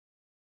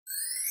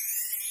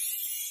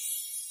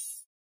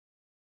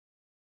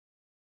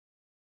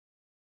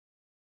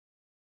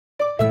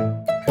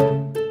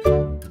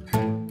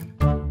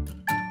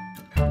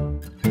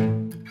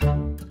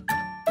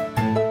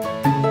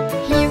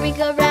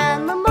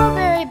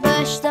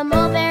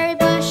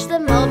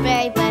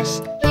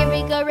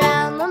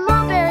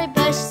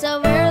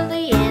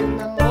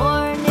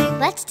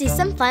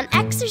fun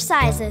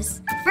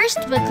exercises. First,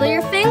 wiggle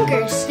your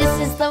fingers. This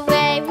is the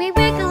way we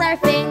wiggle our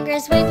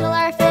fingers. Wiggle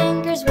our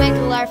fingers,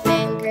 wiggle our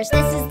fingers.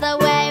 This is the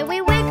way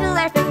we wiggle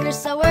our fingers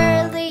so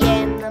early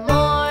in the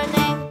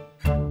morning.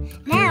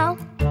 Now,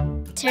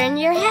 turn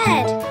your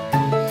head.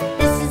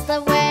 This is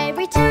the way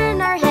we turn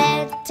our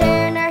head.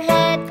 Turn our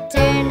head,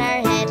 turn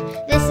our head.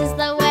 This is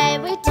the way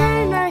we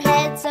turn our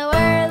head so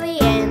early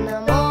in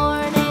the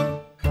morning.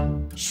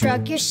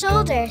 Shrug your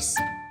shoulders.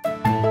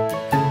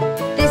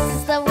 This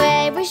is the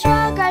way we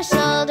shrug our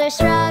shoulders.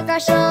 Shrug our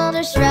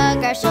shoulders,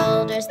 shrug our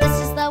shoulders. This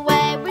is the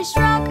way we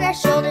shrug our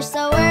shoulders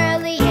so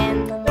early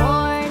in the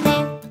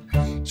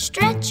morning.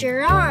 Stretch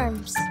your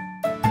arms.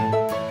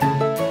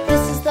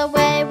 This is the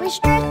way we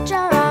stretch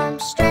our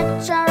arms.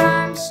 Stretch our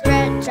arms,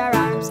 stretch our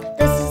arms.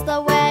 This is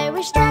the way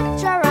we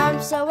stretch our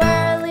arms so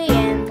early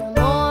in the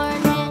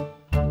morning.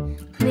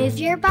 Move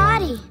your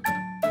body.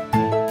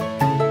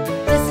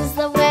 This is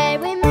the way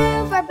we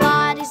move our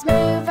bodies.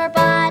 Move our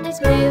bodies,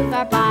 move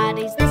our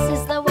bodies. This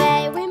is the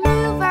way we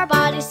move our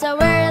bodies so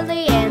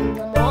early in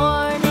the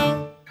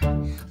morning.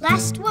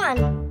 Last one.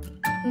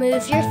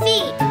 Move your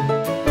feet.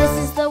 This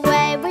is the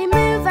way we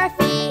move our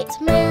feet.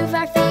 Move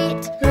our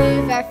feet,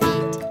 move our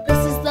feet.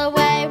 This is the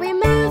way we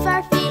move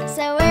our feet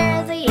so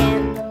early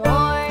in the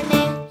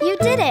morning. You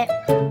did it!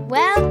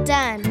 Well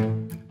done!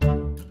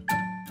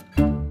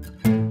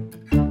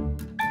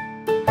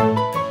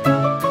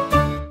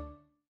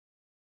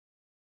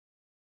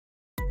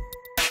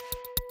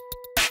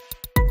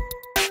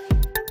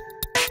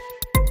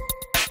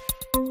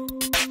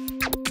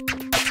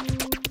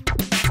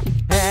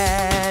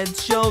 Head,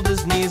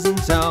 shoulders, knees and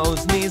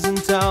toes, knees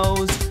and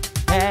toes.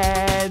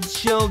 Head,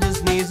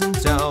 shoulders, knees and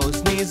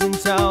toes, knees and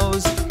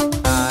toes.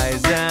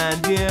 Eyes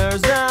and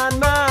ears and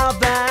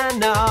mouth and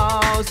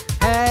nose.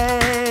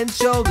 Head,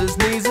 shoulders,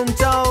 knees and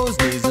toes,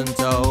 knees and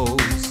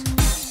toes.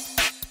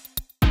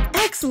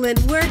 Excellent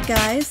work,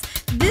 guys.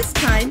 This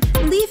time,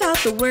 leave out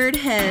the word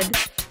head.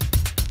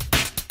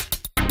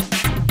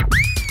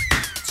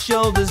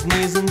 Shoulders,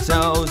 knees and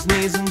toes,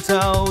 knees and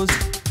toes.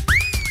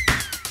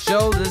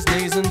 Shoulders,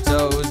 knees and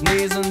toes,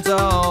 knees and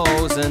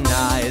toes. And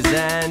eyes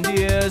and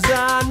ears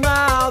and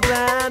mouth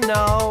and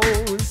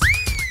nose.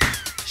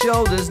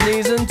 Shoulders,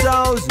 knees and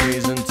toes,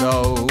 knees and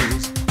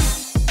toes.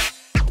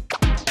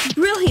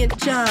 Brilliant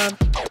job.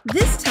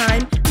 This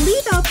time,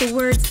 leave out the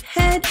words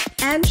head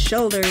and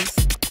shoulders.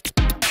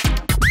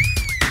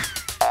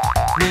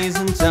 Knees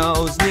and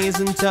toes, knees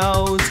and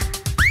toes.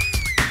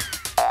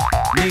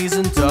 Knees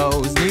and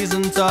toes, knees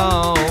and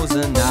toes.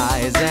 And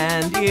eyes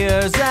and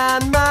ears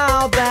and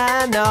mouth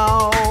and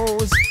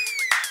nose.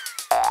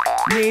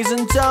 Knees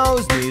and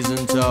toes, knees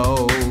and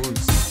toes.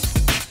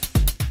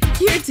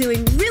 You're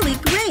doing really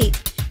great.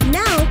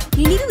 Now,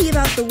 you need to leave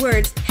out the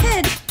words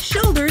head,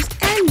 shoulders,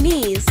 and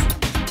knees.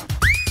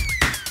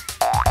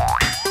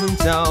 And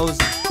toes,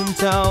 and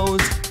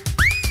toes.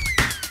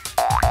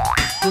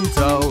 And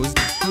toes,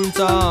 and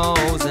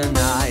toes. And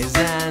eyes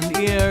and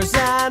ears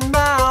and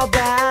mouth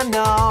and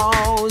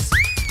nose.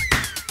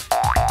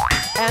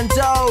 And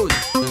toes,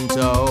 and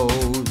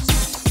toes.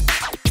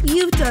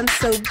 You've done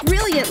so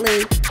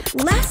brilliantly.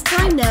 Last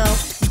time now,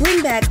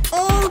 bring back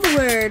all the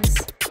words.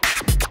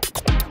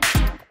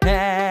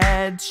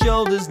 Head,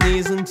 shoulders,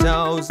 knees and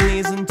toes,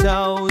 knees and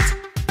toes.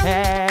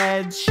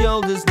 Head,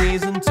 shoulders,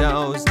 knees and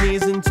toes,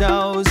 knees and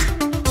toes.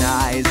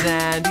 Eyes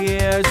and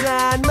ears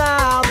and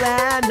mouth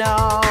and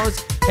nose.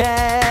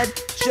 Head,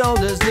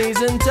 shoulders, knees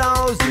and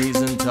toes,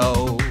 knees and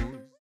toes.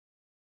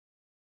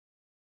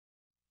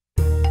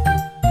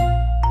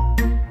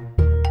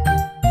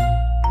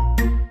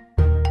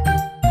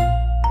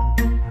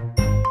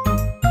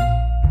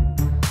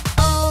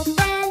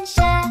 Open,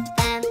 shut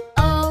them,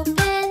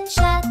 open,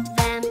 shut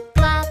them.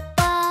 Clap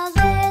a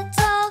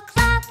little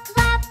clap,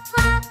 clap,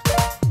 clap.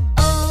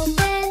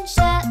 Open,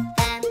 shut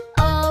them,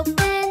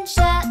 open,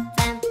 shut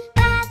them.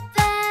 Pat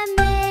them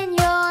in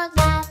your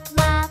lap,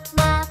 lap,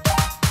 lap.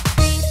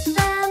 Creep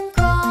them,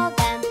 crawl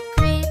them,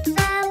 creep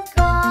them,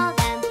 crawl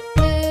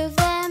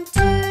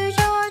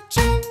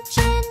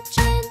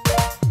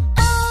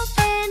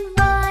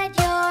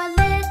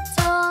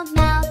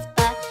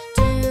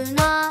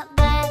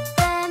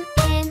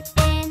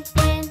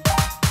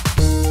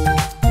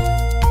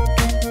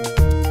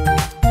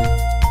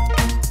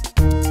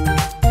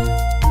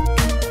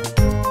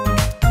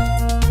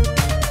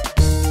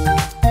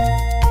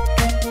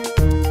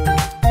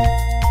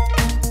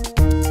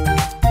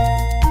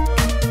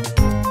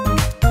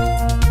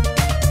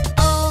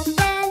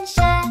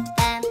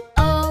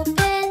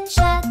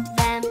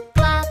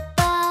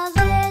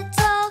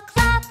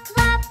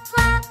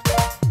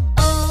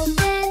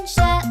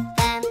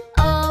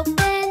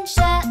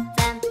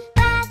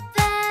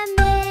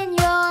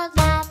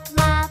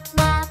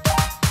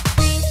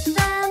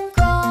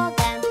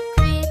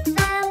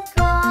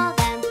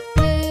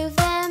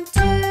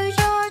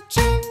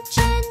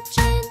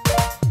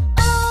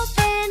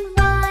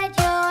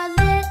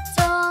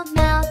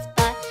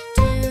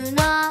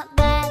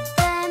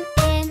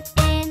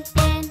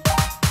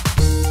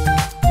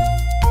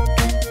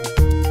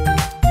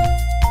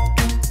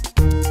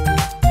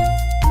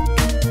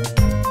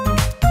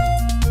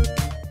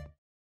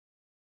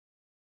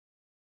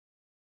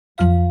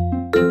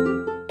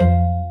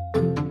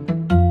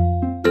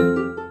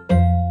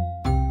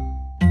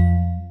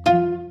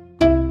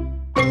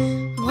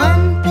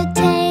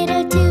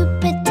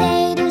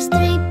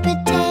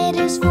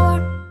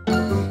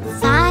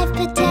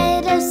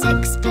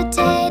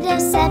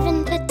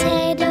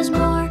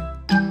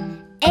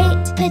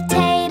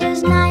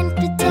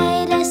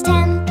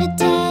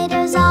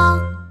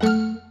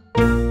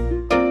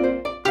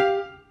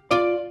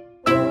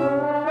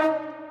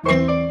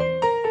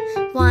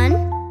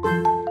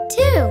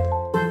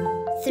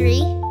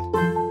 3,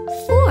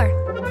 4,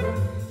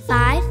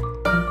 5,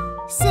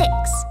 6,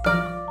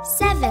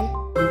 7,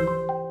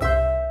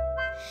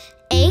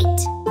 8,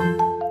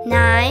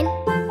 9,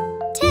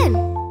 10.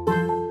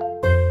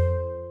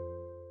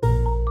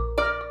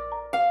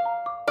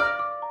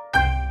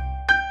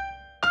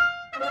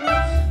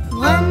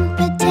 1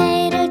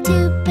 potato,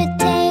 2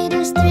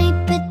 potatoes, 3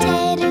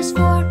 potatoes,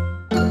 4,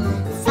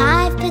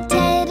 5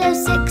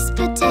 potatoes, 6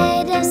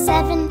 potatoes,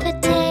 7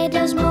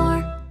 potatoes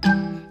more,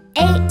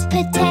 8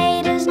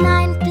 potatoes,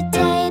 9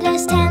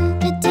 potatoes, 10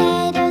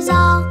 potatoes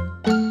all.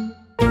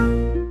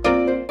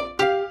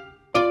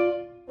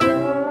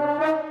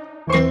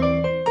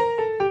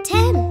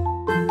 10,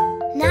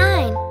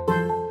 9,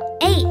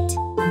 8,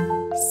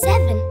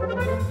 7,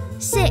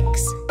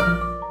 6,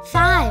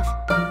 5,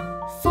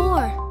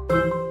 4,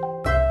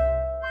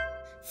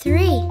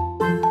 3,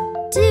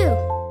 2,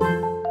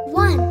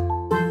 1.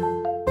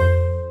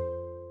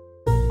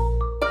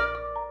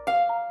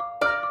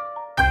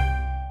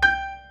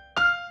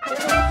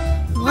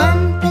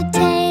 1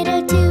 potato,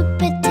 2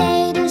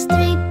 potatoes,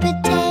 3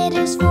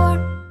 potatoes, 4,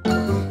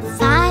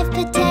 5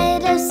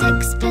 potatoes,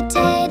 6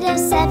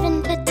 potatoes,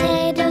 7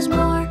 potatoes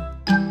more,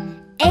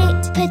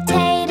 8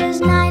 potatoes,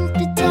 9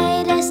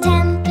 potatoes,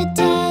 10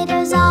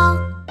 potatoes all.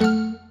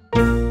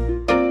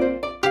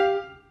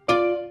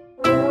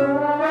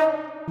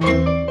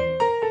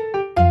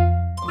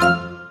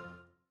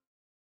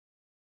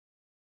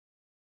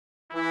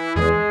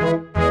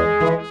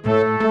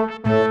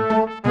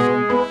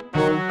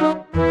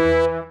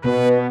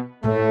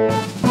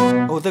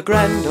 'Oh, the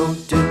grand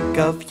old Duke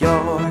of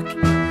York,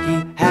 he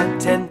had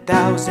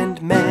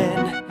 10,000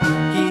 men.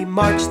 He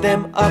marched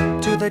them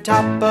up to the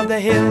top of the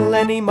hill,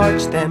 and he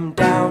marched them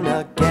down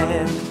again.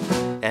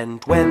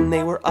 And when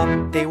they were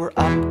up, they were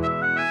up,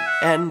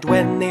 and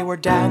when they were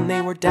down,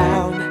 they were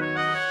down.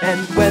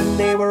 And when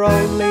they were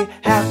only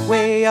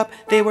halfway up,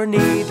 they were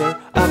neither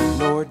up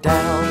nor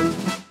down.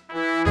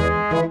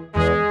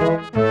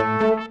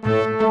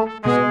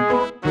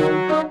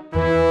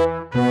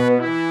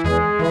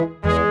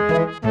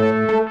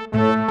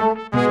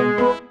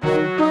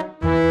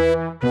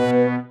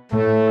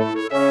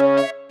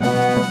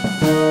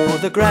 Oh,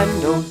 the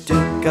grand old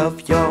Duke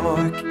of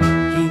York,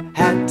 he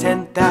had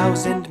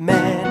 10,000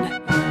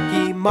 men.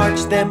 He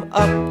marched them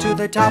up to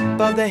the top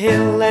of the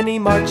hill, and he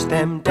marched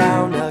them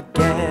down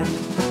again.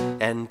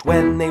 And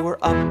when they were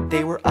up,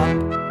 they were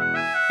up,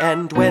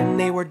 and when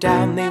they were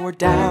down, they were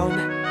down.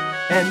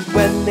 And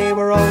when they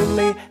were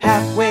only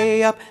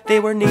halfway up, they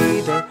were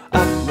neither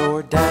up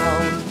nor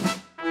down.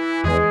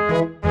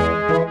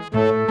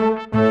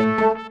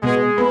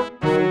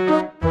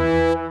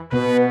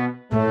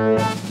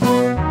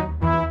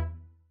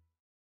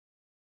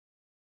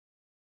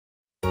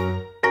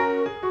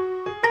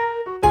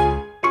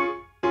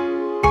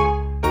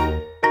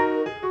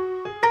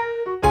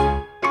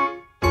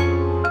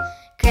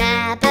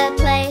 Grab a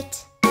plate,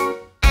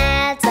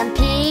 add some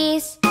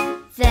peas,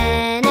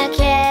 then a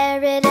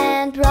carrot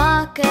and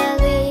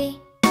broccoli.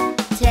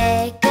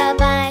 Take a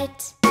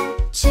bite,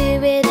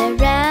 chew it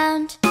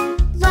around.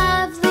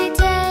 Lovely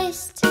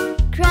taste,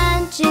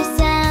 crunchy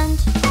sound.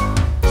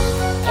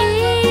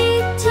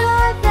 Eat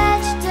your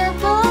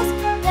vegetables,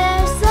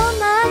 they're so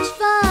much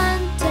fun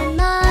to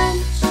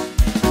munch.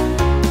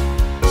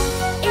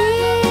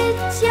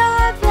 Eat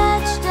your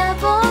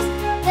vegetables,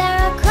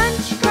 they're a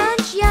crunch,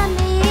 crunch,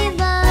 yummy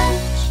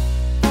lunch.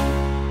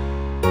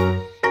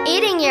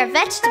 Eating your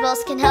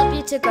vegetables can help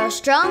you to grow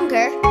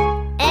stronger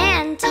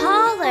and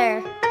taller.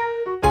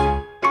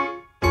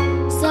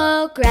 So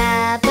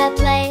grab a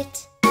plate,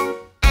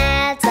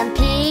 add some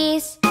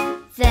peas,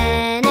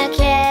 then a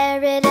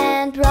carrot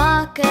and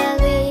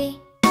broccoli.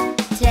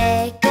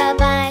 Take a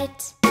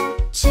bite,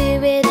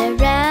 chew it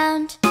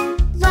around.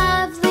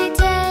 Lovely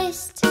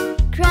taste,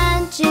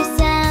 crunchy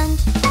sound.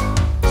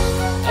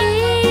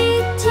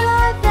 Eat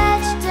your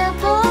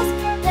vegetables,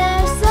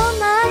 they're so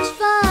much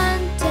fun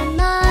to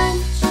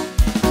munch.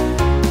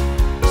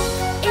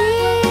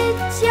 Eat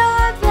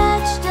your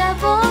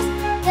vegetables,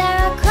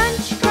 they're a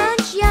crunch,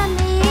 crunch,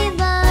 yummy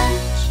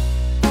lunch.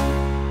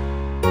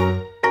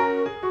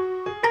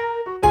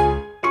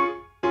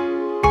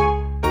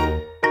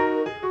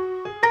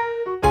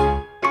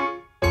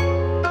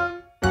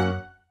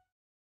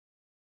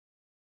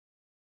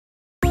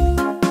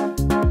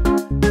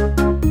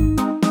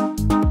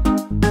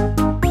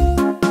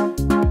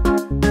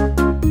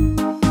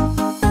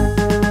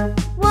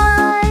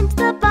 Wind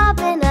the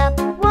bobbin up,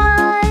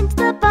 wind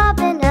the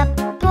bobbin up.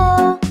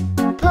 Pull,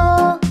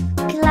 pull,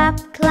 clap,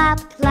 clap,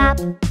 clap.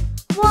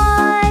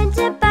 Wind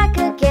it back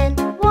again,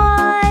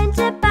 wind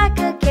it back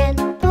again.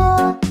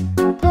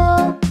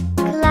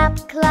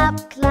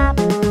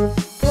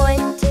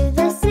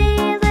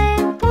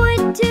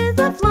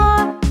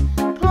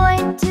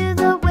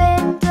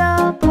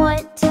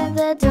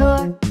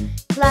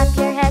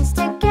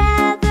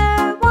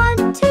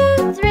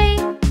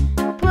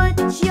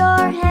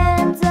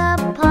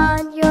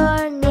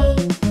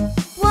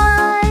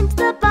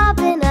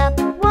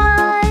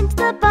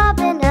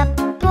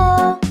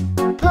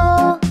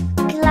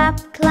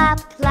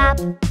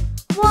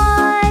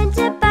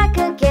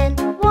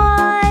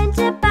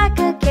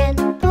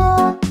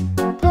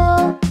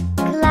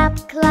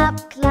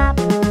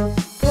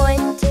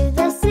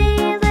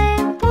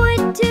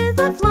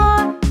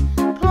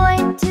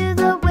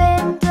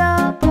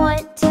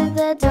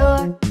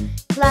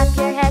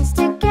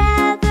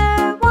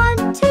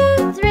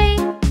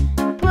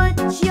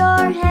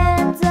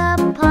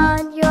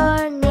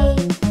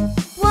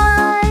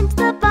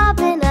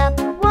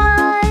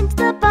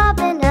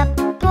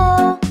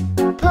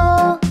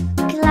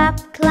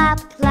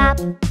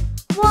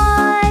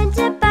 Wind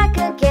it back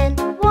again,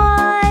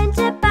 wind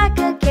it back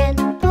again.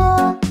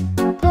 Pull,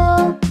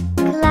 pull,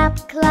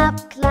 clap,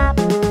 clap, clap.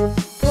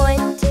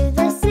 Point to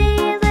the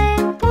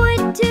ceiling,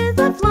 point to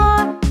the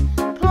floor.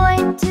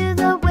 Point to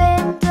the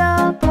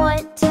window,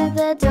 point to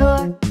the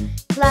door.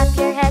 Clap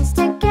your hands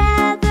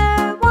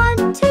together,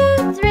 1,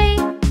 2, 3.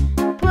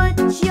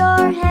 Put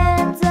your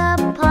hands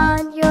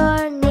upon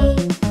your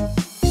knee.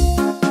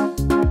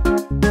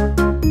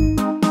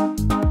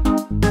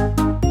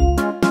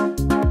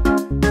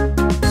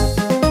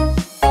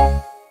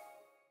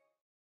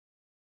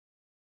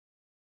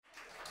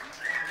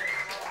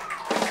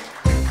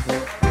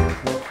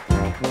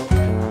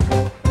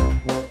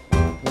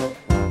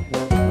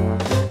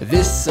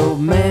 This old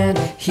man,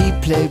 he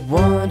played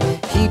one.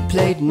 He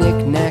played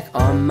knick-knack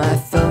on my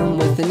thumb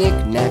with a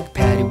knick-knack,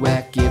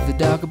 paddywhack, give the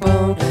dog a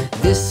bone.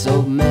 This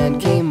old man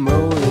came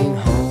rolling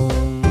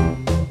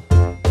home.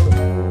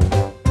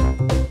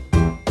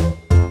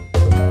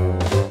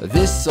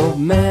 This old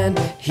man,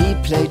 he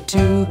played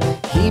two.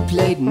 He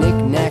played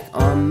knick-knack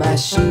on my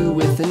shoe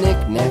with a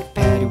knick-knack,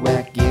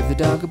 paddywhack, give the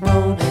dog a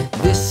bone.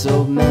 This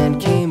old man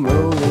came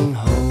rolling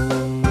home.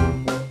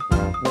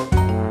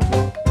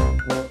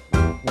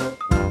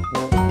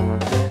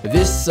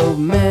 This old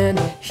man,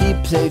 he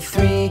played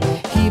three.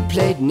 He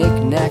played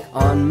knick-knack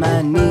on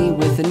my knee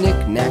with a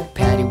knick-knack,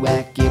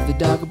 paddywhack, give the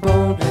dog a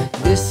bone.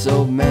 This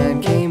old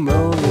man came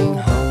rolling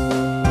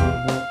home.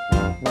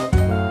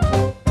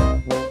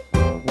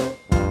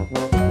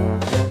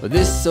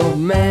 This old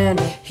man,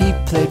 he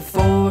played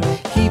four.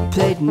 He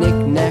played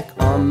knick-knack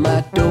on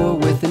my door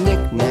with a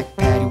knick-knack,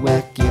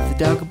 paddywhack, give the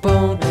dog a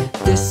bone.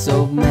 This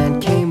old man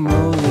came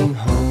rolling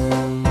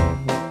home.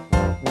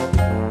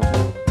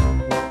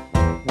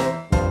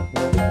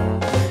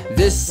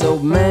 This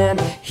old man,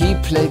 he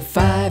played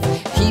five.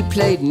 He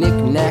played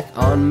knick-knack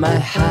on my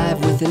hive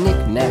with a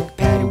knick-knack,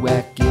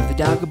 paddywhack, give the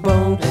dog a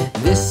bone.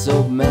 This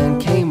old man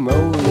came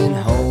rolling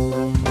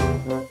home.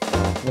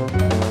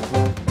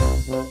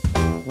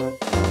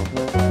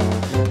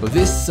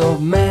 This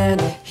old man,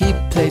 he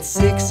played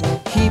six.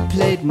 He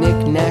played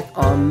knick-knack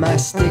on my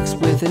sticks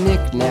with a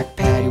knick-knack,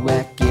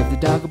 paddywhack, give the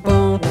dog a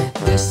bone.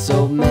 This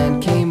old man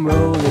came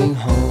rolling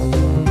home.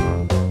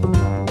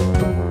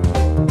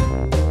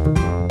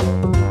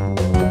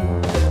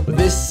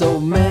 This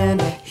old man,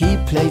 he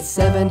played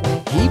seven.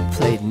 He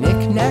played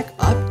knick-knack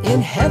up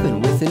in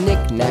heaven with a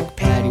knick-knack,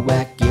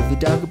 paddywhack, give the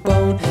dog a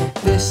bone.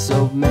 This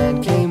old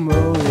man came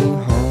rolling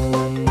home.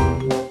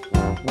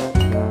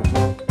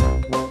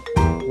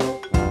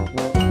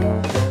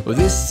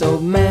 This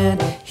old man,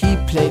 he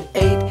played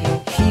eight.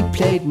 He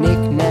played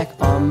knick-knack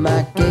on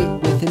my gate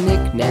with a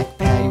knick-knack,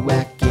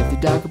 paddywhack, give the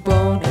dog a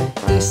bone.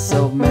 This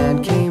old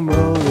man came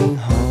rolling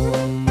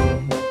home.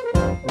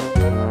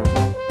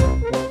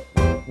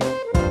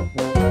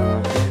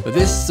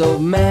 This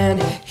old man,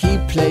 he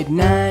played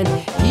nine.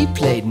 He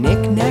played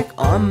knick-knack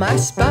on my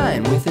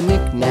spine with a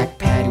knick-knack,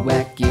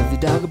 paddywhack, give the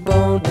dog a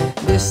bone.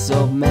 This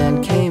old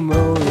man came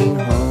rolling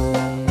home.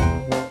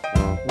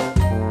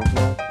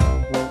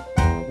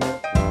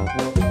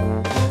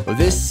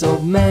 This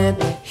old man,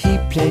 he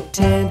played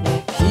 10.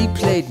 He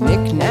played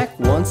knick-knack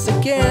once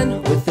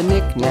again with a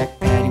knick-knack,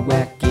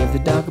 paddywhack, give the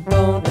dog a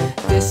bone.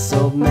 This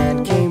old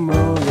man came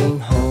rolling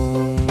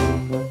home.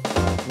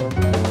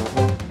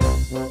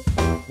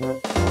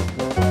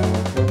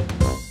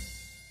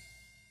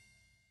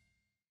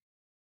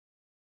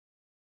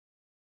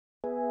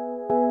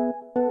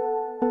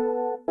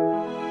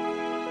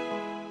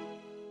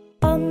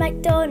 Old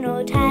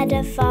MacDonald had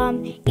a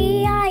farm,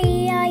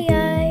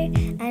 E-I-E-I-O.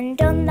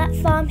 And on that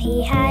farm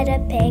he had a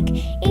pig,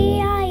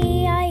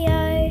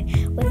 E-I-E-I-O.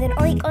 With an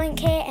oink oink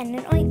here and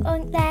an oink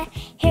oink there,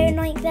 here an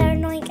oink, there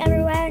an oink,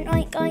 everywhere an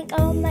oink oink.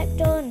 Old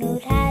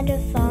MacDonald had a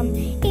farm,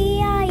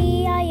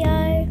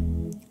 E-I-E-I-O.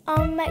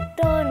 Old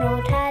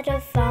MacDonald had a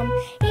farm,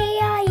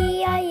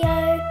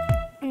 E-I-E-I-O.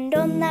 And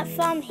on that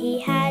farm he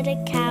had a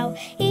cow,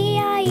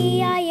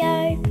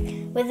 E-I-E-I-O.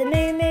 With a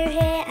moo moo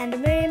here and a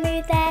moo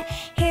moo there,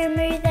 here a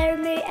moo, there a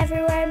moo,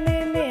 everywhere a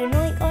moo moo. An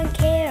oink oink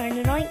here and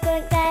an oink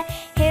oink there,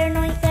 here an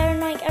oink, there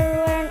an oink,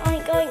 everywhere an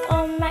oink oink.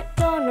 Old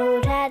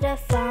MacDonald had a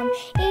farm,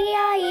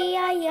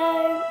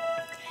 E-I-E-I-O.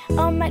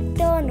 Old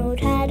MacDonald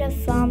had a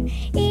farm,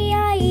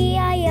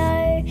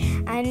 E-I-E-I-O.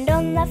 And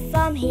on the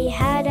farm he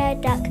had a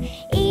duck,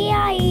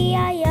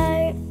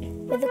 E-I-E-I-O.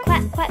 With a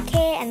quack quack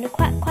here and a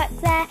quack quack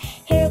there,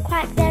 here a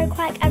quack, there a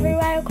quack,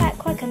 everywhere a quack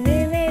quack. A moo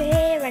moo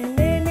here and a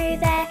moo moo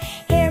there,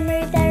 here a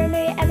moo, there a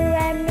moo,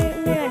 everywhere a moo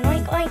moo. An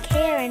oink oink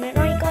here and an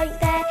oink oink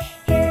there,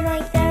 here an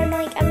oink, there an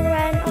oink,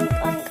 everywhere an oink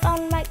oink.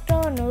 Old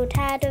MacDonald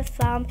had a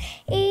farm,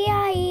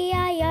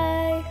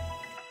 E-I-E-I-O.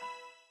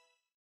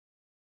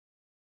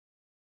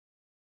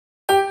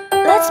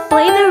 Let's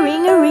play the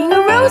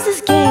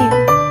Ring-a-Ring-a-Roses game.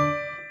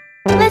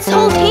 Let's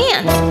hold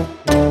hands.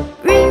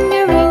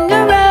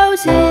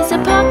 Ring-a-ring-a-roses, a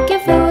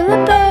pocket full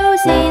of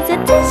posies. A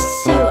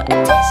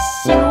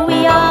tissue,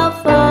 we all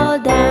fall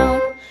down.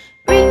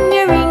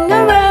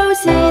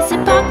 Ring-a-ring-a-roses, a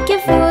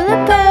pocket full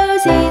of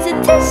posies. A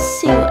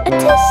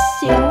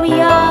tissue, we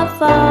all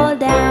fall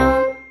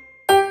down.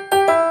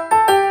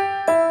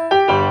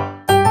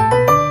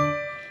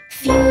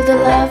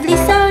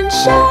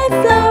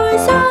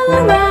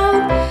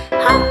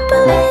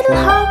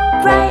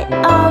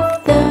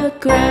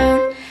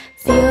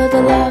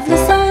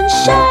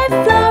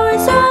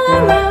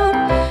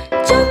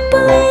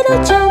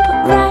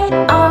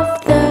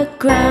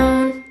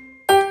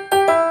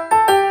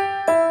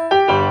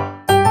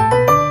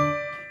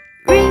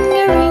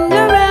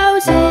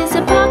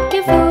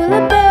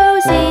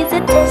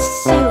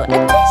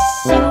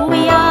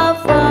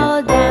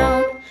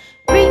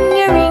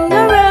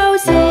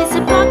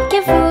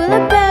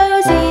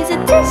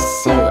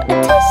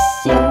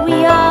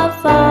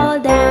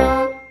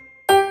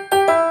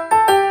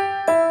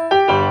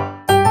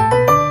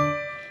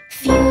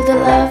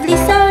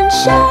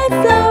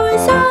 sunshine,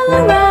 flowers all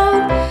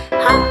around.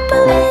 Hop a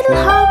little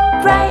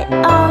hop right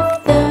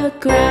off the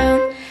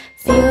ground.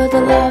 Feel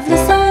the lovely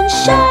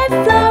sunshine,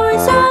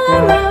 flowers all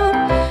around.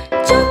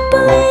 Jump a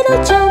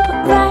little jump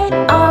right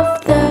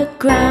off the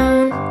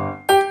ground.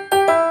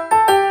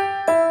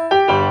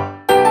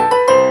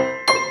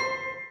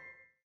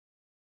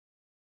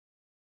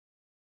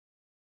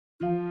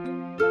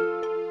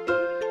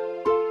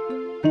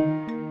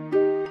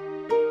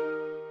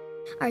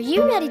 Are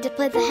you ready to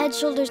play the head,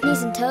 shoulders,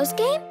 knees, and toes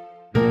game?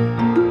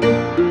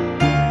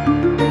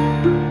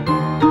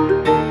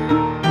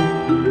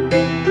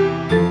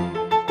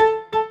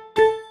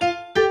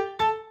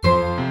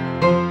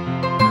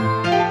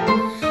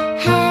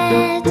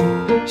 Head,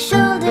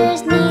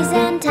 shoulders, knees,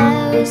 and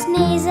toes,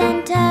 knees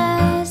and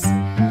toes.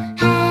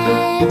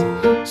 Head,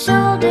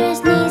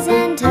 shoulders, knees,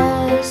 and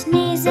toes,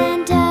 knees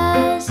and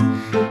toes.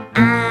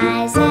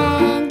 Eyes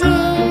and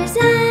ears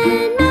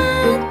and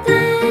mouth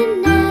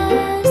and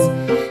nose.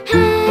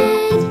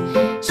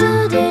 Head,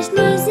 shoulders,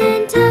 knees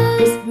and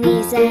toes,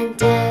 knees and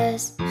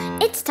toes.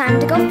 It's time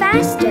to go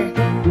faster.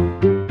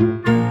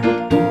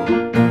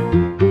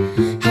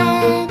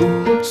 Head,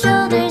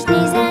 shoulders,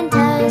 knees and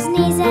toes,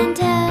 knees and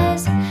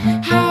toes.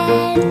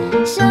 Head,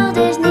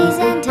 shoulders, knees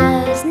and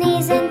toes,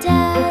 knees and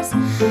toes.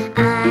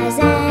 Eyes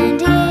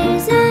and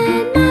ears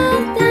and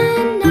mouth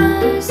and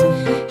nose.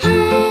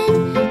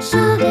 Head,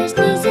 shoulders,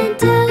 knees and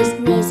toes,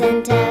 knees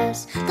and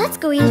toes. Let's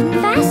go even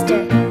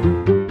faster.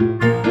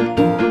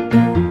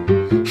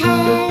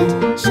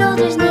 Head,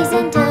 shoulders, knees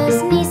and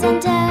toes, knees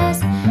and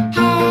toes.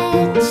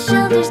 Head,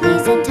 shoulders,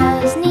 knees and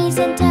toes, knees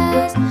and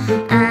toes.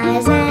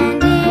 Eyes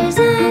and ears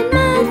and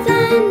mouth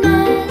and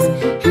nose.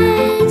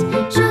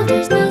 Head,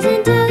 shoulders, knees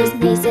and toes,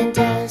 knees and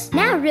toes.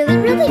 Now really,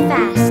 really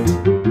fast.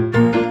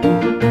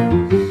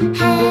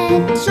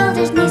 Head,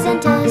 shoulders, knees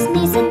and toes,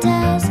 knees and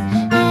toes.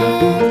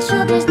 Head,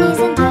 shoulders, knees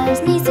and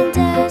toes, knees and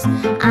toes.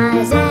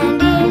 Eyes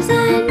and ears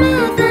and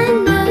mouth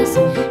and nose.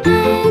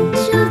 Head,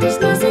 shoulders,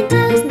 knees and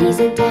toes, knees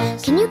and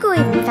toes. Can you go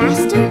even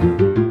faster?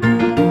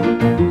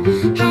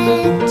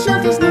 Head,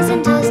 shoulders, knees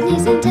and toes,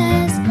 knees and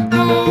toes.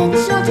 Head,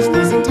 shoulders,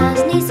 knees and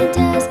toes, knees and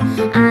toes.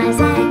 Eyes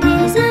and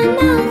ears and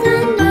mouth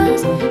and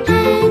nose.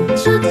 Head,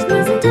 shoulders,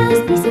 knees and toes,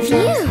 knees and toes.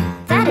 Phew,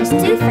 that is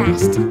too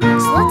fast. So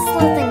let's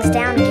slow things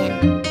down again.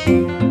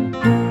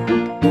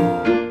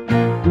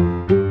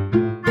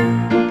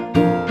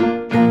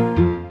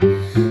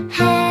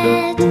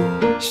 Head,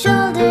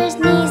 shoulders,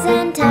 knees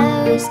and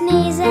toes,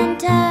 knees and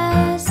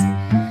toes.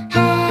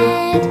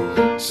 Head,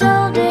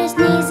 shoulders,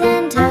 knees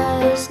and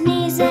toes,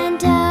 knees and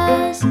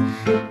toes.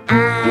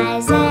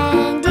 Eyes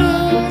and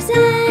ears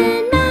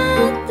and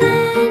mouth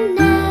and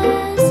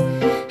nose.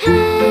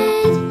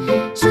 Head,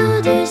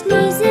 shoulders,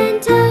 knees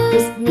and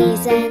toes,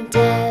 knees and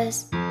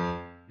toes.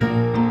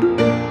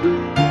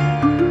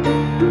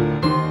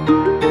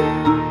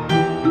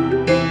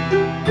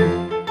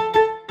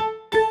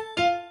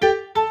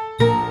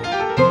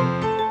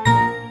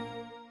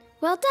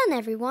 Well done,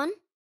 everyone.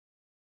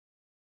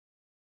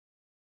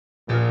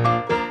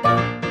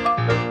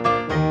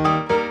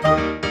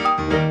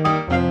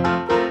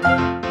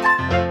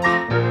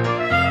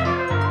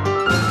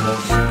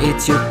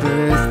 It's your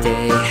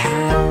birthday,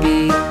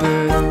 happy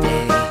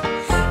birthday.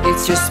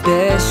 It's your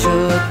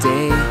special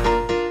day.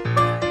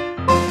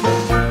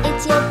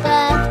 It's your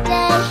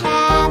birthday,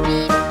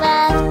 happy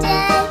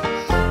birthday.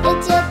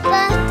 It's your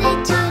birthday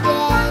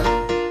today.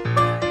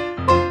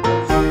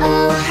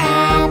 Oh,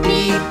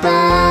 happy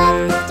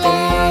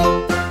birthday.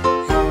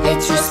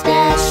 It's your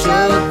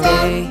special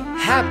day.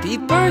 Happy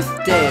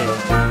birthday!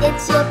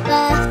 It's your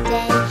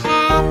birthday,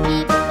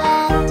 happy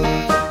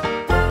birthday.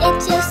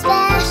 It's your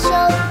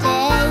special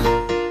day.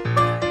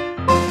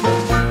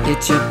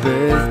 It's your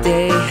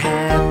birthday,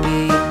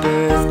 happy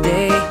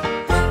birthday.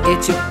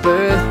 It's your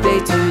birthday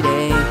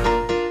today.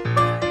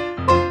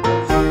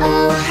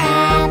 Oh,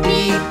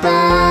 happy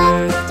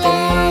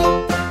birthday.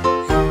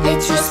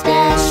 It's your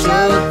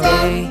special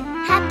day.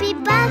 Happy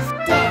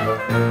birthday.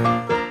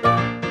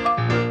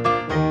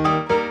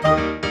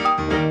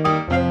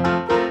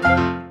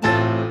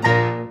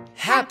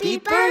 Happy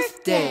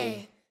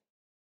birthday!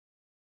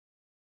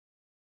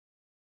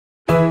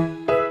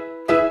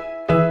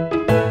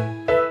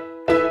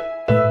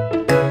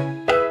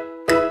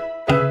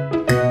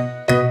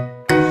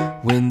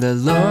 When the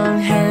long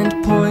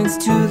hand points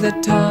to the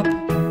top,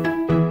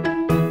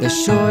 the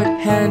short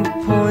hand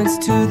points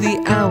to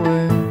the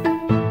hour.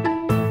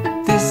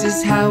 This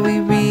is how we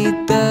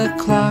read the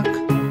clock,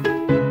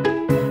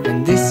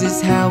 and this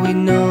is how we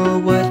know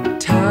what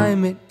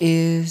time it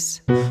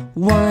is.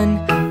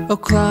 1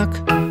 o'clock,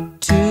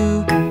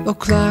 2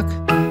 o'clock,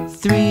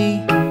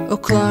 3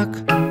 o'clock,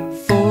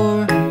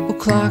 4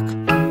 o'clock,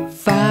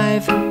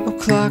 5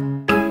 o'clock,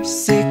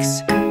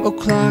 6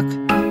 o'clock,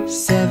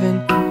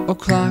 7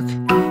 o'clock,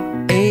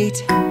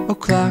 8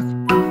 o'clock,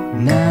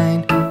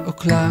 9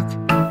 o'clock,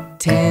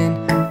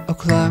 10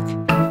 o'clock,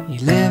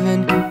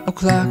 11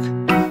 o'clock,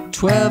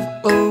 12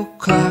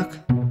 o'clock.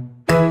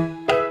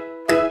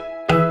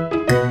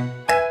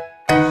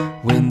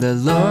 When the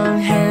long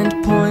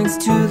hand points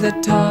to the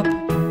top,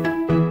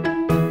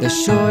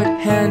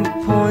 shorthand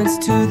points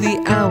to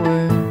the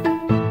hour.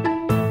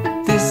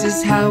 This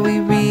is how we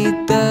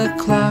read the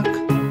clock,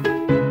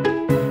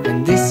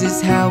 and this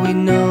is how we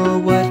know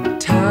what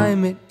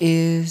time it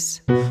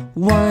is.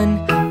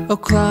 1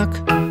 o'clock,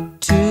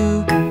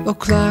 2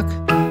 o'clock,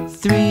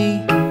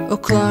 3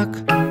 o'clock,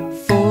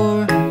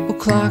 4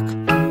 o'clock,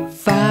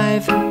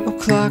 5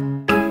 o'clock,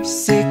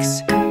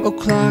 6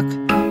 o'clock,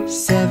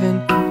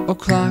 7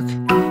 o'clock,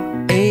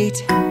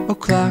 8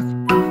 o'clock,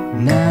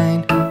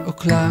 9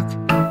 o'clock,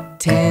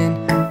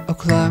 10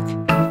 o'clock,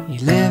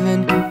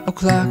 11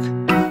 o'clock,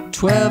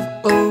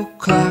 12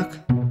 o'clock.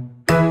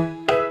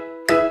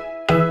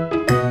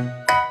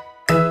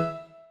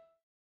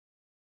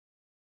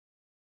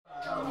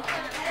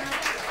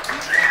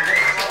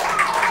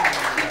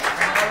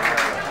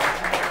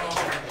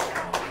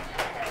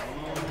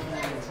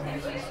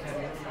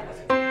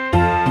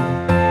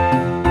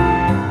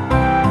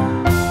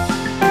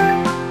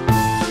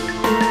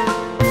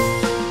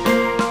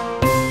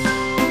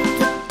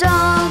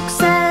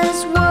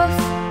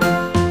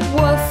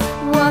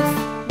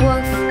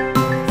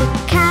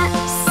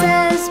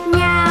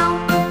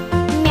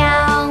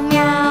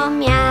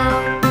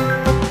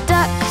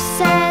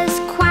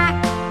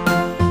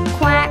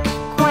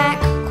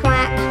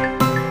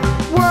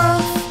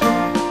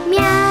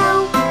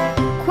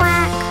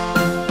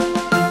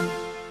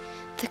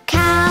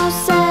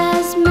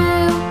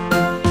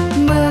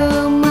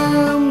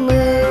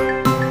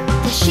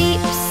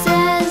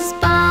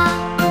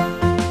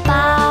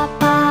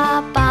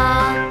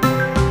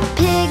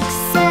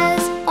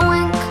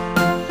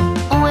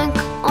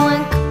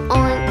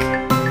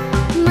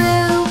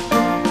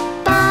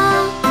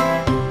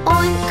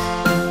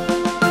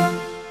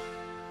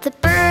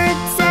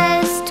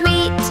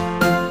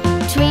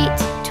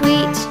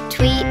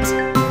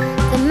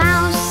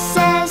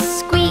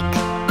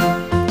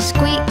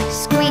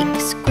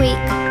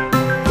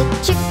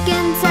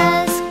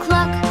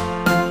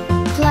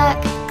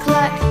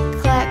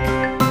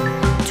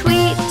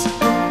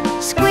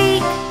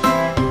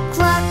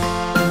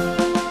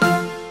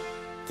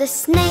 The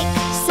snake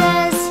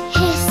says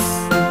hiss,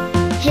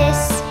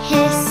 hiss,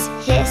 hiss,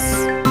 hiss.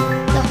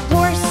 The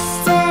horse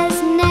says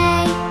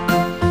neigh,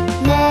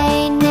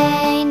 neigh,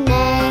 neigh,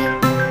 neigh.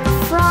 The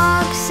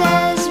frog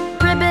says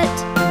ribbit,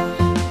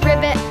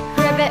 ribbit,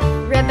 ribbit,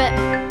 ribbit.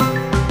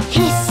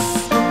 Hiss,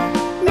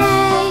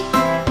 neigh,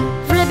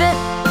 ribbit.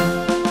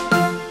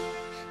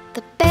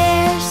 The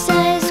bear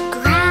says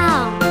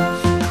growl,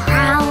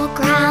 growl,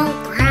 growl,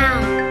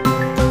 growl.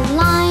 The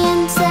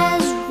lion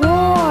says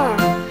roar,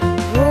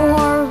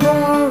 roar,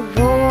 roar,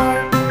 roar.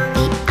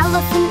 The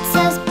elephant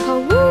says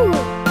pawoo,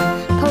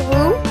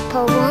 pawoo,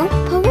 pawoo,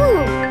 pawoo.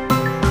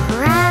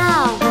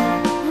 Growl,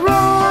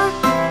 roar,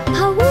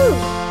 pawoo.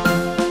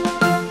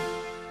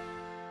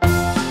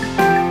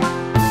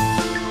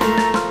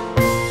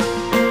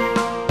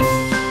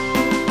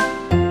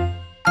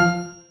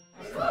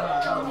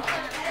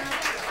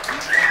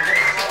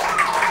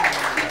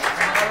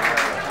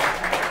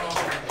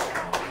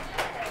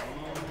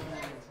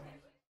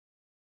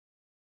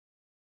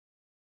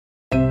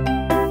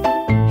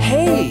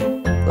 Hey,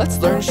 let's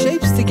learn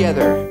shapes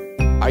together.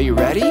 Are you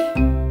ready?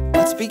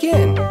 Let's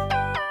begin.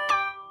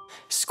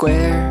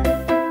 Square,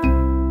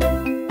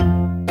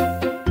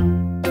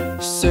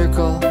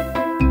 circle,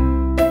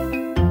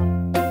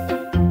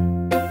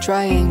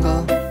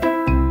 triangle,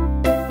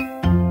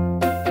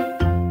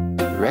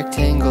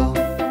 rectangle.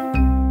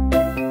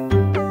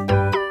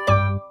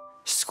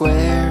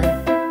 Square,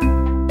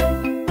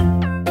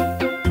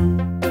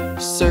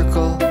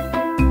 circle,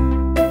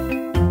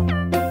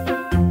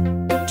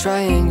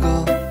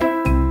 triangle,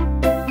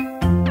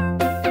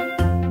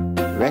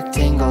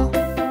 rectangle.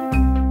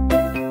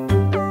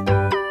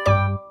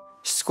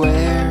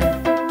 Square,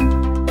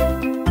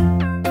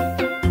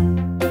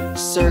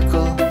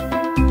 circle,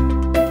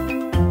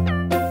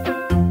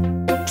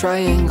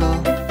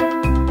 triangle,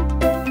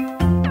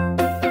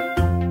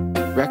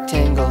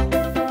 rectangle.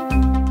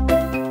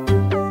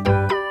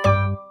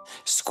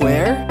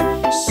 Square,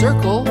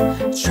 circle,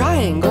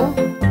 triangle,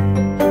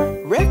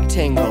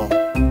 rectangle.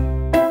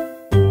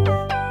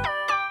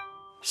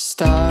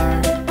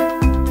 Star,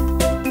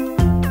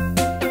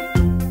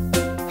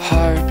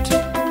 heart,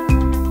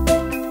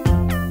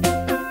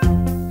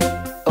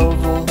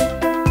 oval,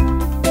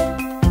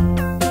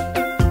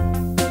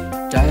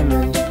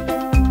 diamond.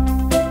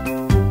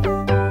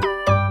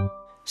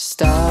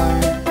 Star,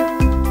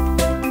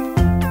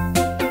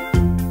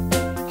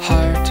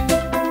 heart,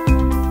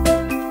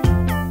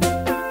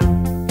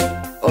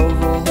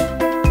 oval,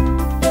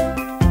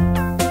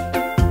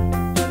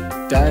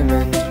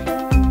 diamond.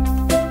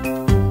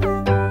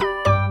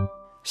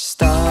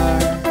 Star,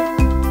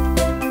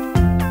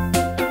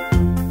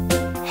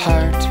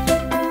 heart,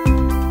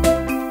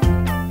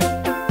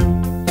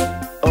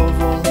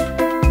 oval,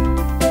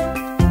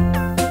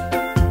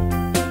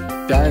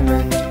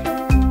 diamond.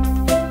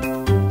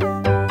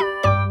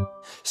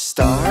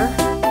 Star,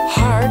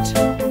 heart,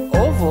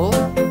 oval,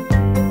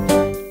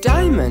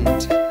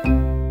 diamond.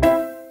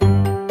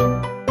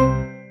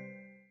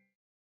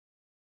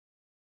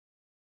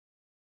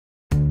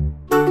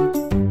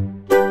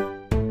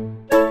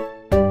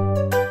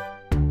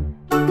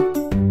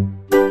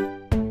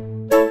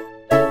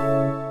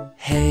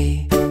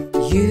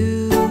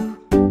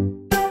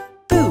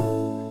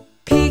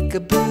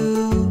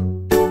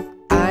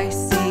 Peekaboo, I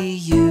see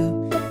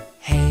you.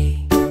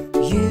 Hey,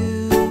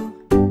 you.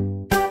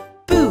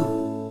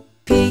 Boo,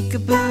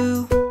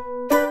 peekaboo,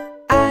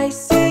 I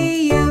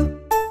see you.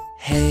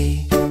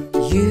 Hey,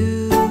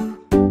 you.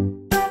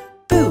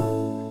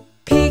 Boo,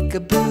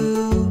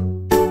 peekaboo,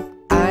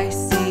 I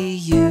see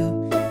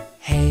you.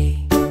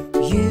 Hey,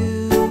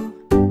 you.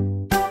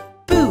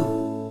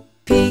 Boo,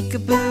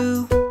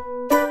 peekaboo,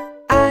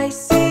 I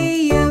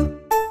see you.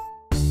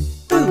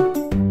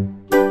 Boo.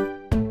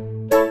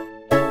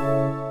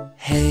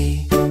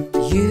 Hey,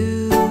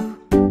 you.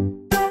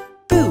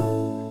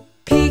 Boo,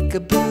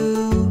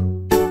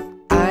 peekaboo,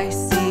 I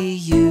see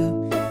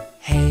you.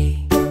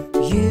 Hey,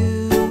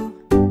 you.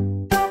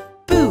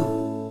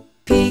 Boo,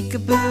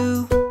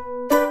 peekaboo,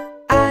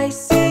 I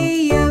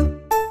see you.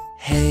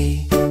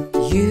 Hey,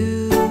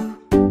 you.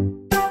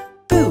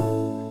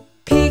 Boo,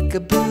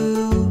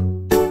 peekaboo,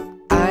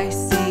 I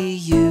see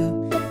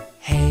you.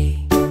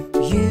 Hey,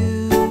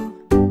 you.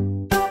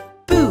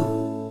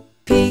 Boo,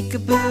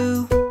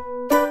 peekaboo,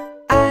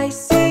 I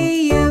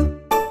see you.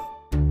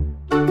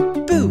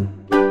 Boo.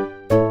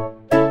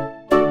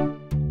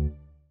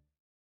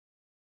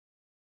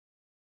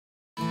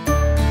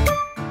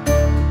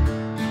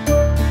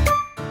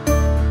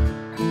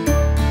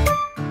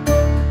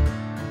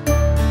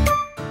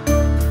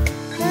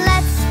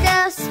 Let's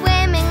go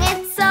swimming,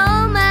 it's so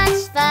much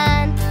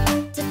fun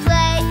to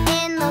play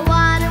in the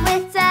water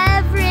with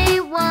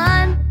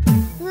everyone.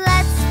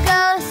 Let's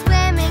go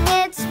swimming,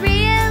 it's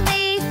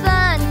really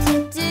fun to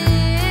do.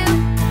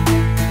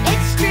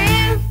 It's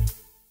true.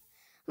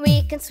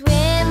 We can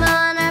swim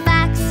on our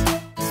backs,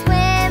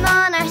 swim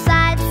on our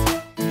sides,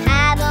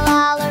 paddle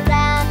all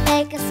around,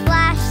 make a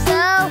splash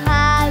so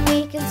high.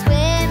 We can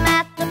swim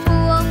at the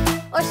pool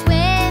or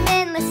swim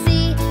in the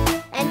sea,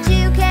 and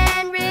you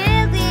can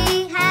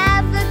really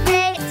have a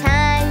great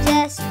time.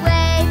 Just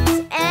wait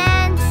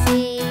and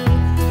see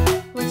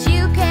what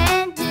you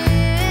can do.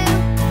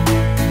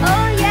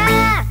 Oh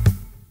yeah!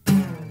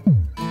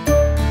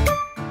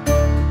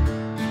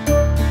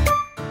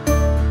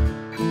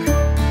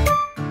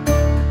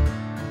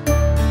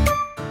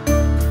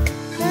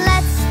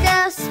 Let's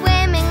go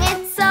swimming,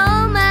 it's so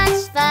much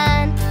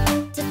fun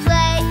to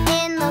play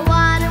in the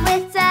water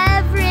with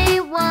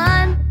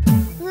everyone.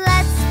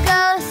 Let's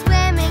go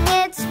swimming,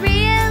 it's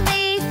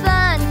really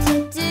fun to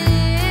do.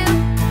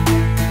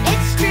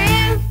 It's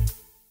true.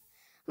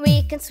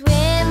 We can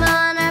swim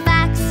on our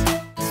backs,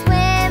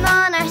 swim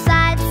on our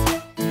sides,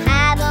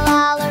 paddle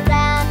all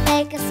around,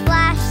 make a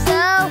splash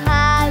so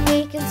high.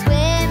 We can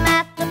swim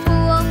at the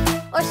pool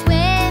or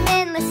swim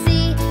in the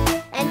sea,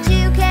 and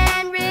you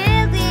can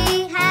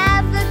really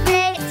have a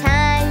great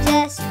time.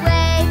 Just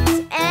wait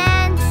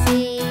and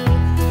see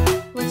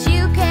what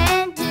you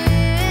can do.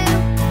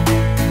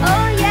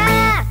 Oh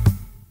yeah!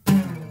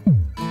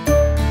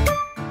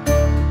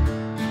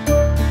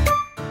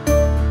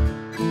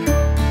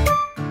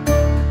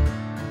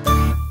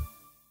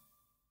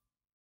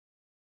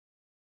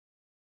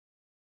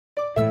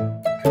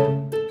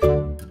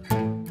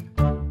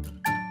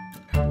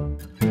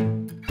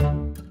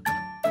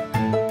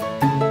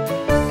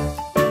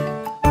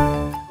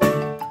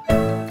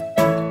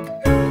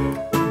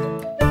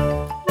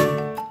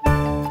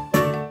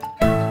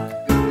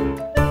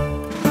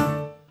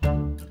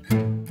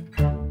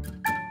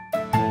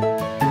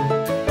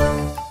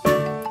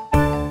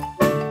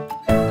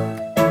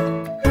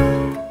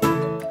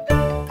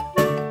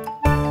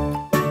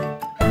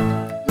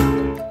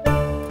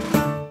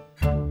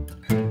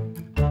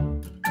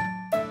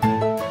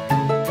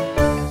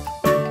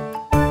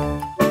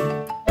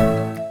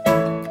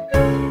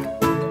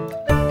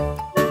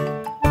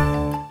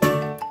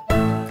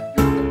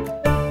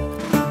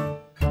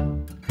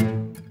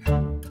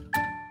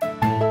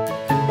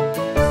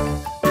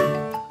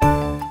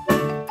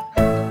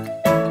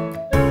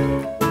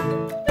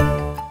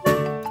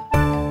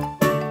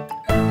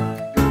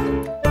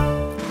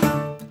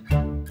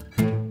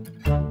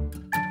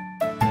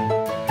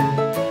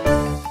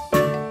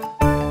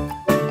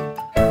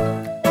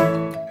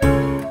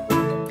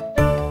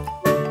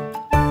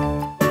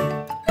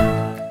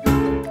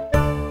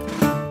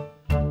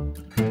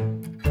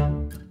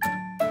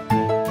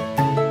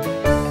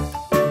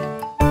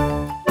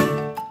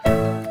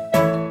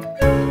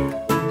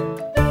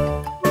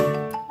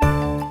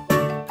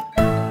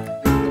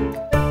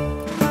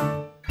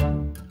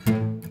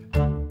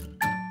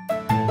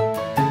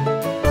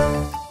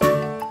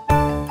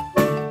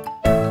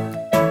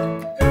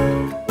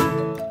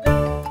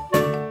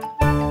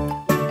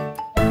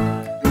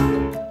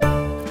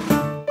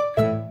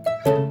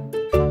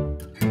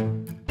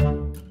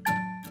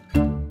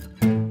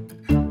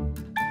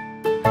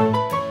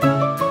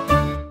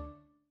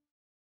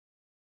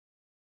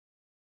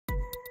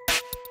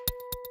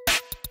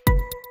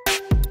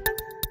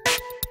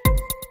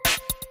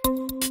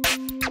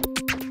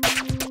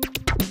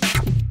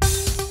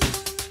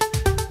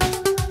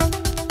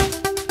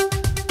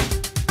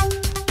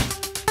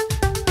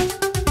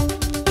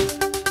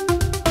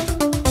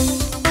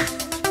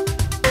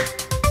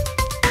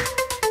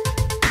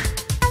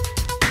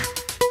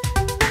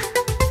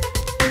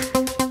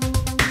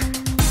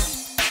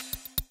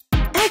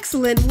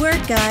 Excellent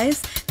work,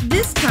 guys.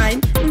 This time,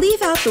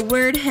 leave out the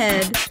word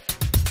head.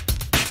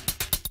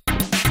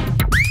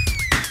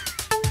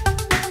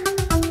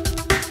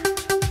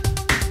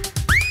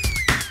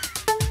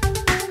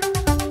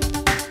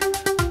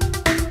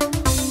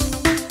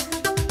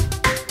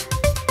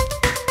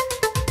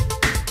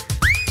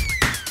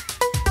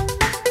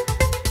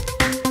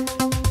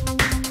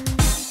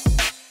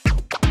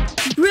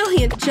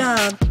 Brilliant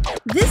job!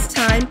 This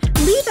time,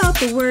 leave out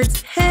the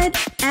words head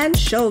and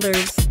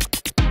shoulders.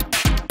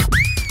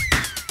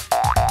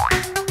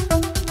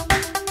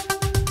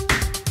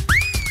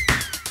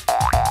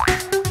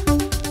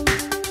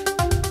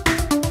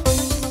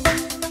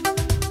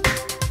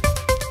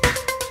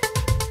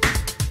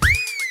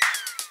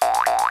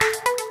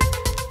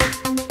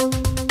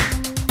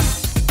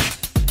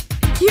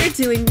 You're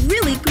doing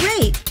really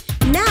great!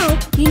 Now,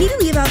 you need to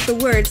leave out the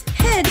words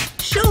head,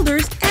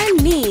 shoulders,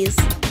 and knees.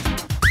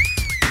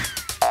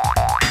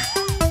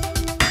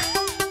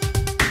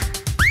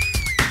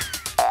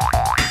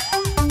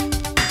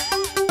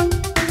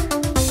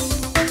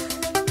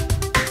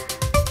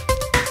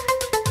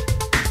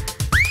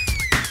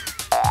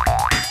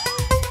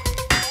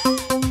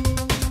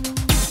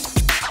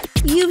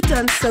 You've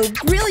done so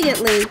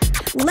brilliantly!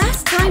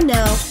 Last time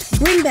now,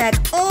 bring back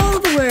all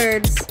the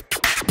words.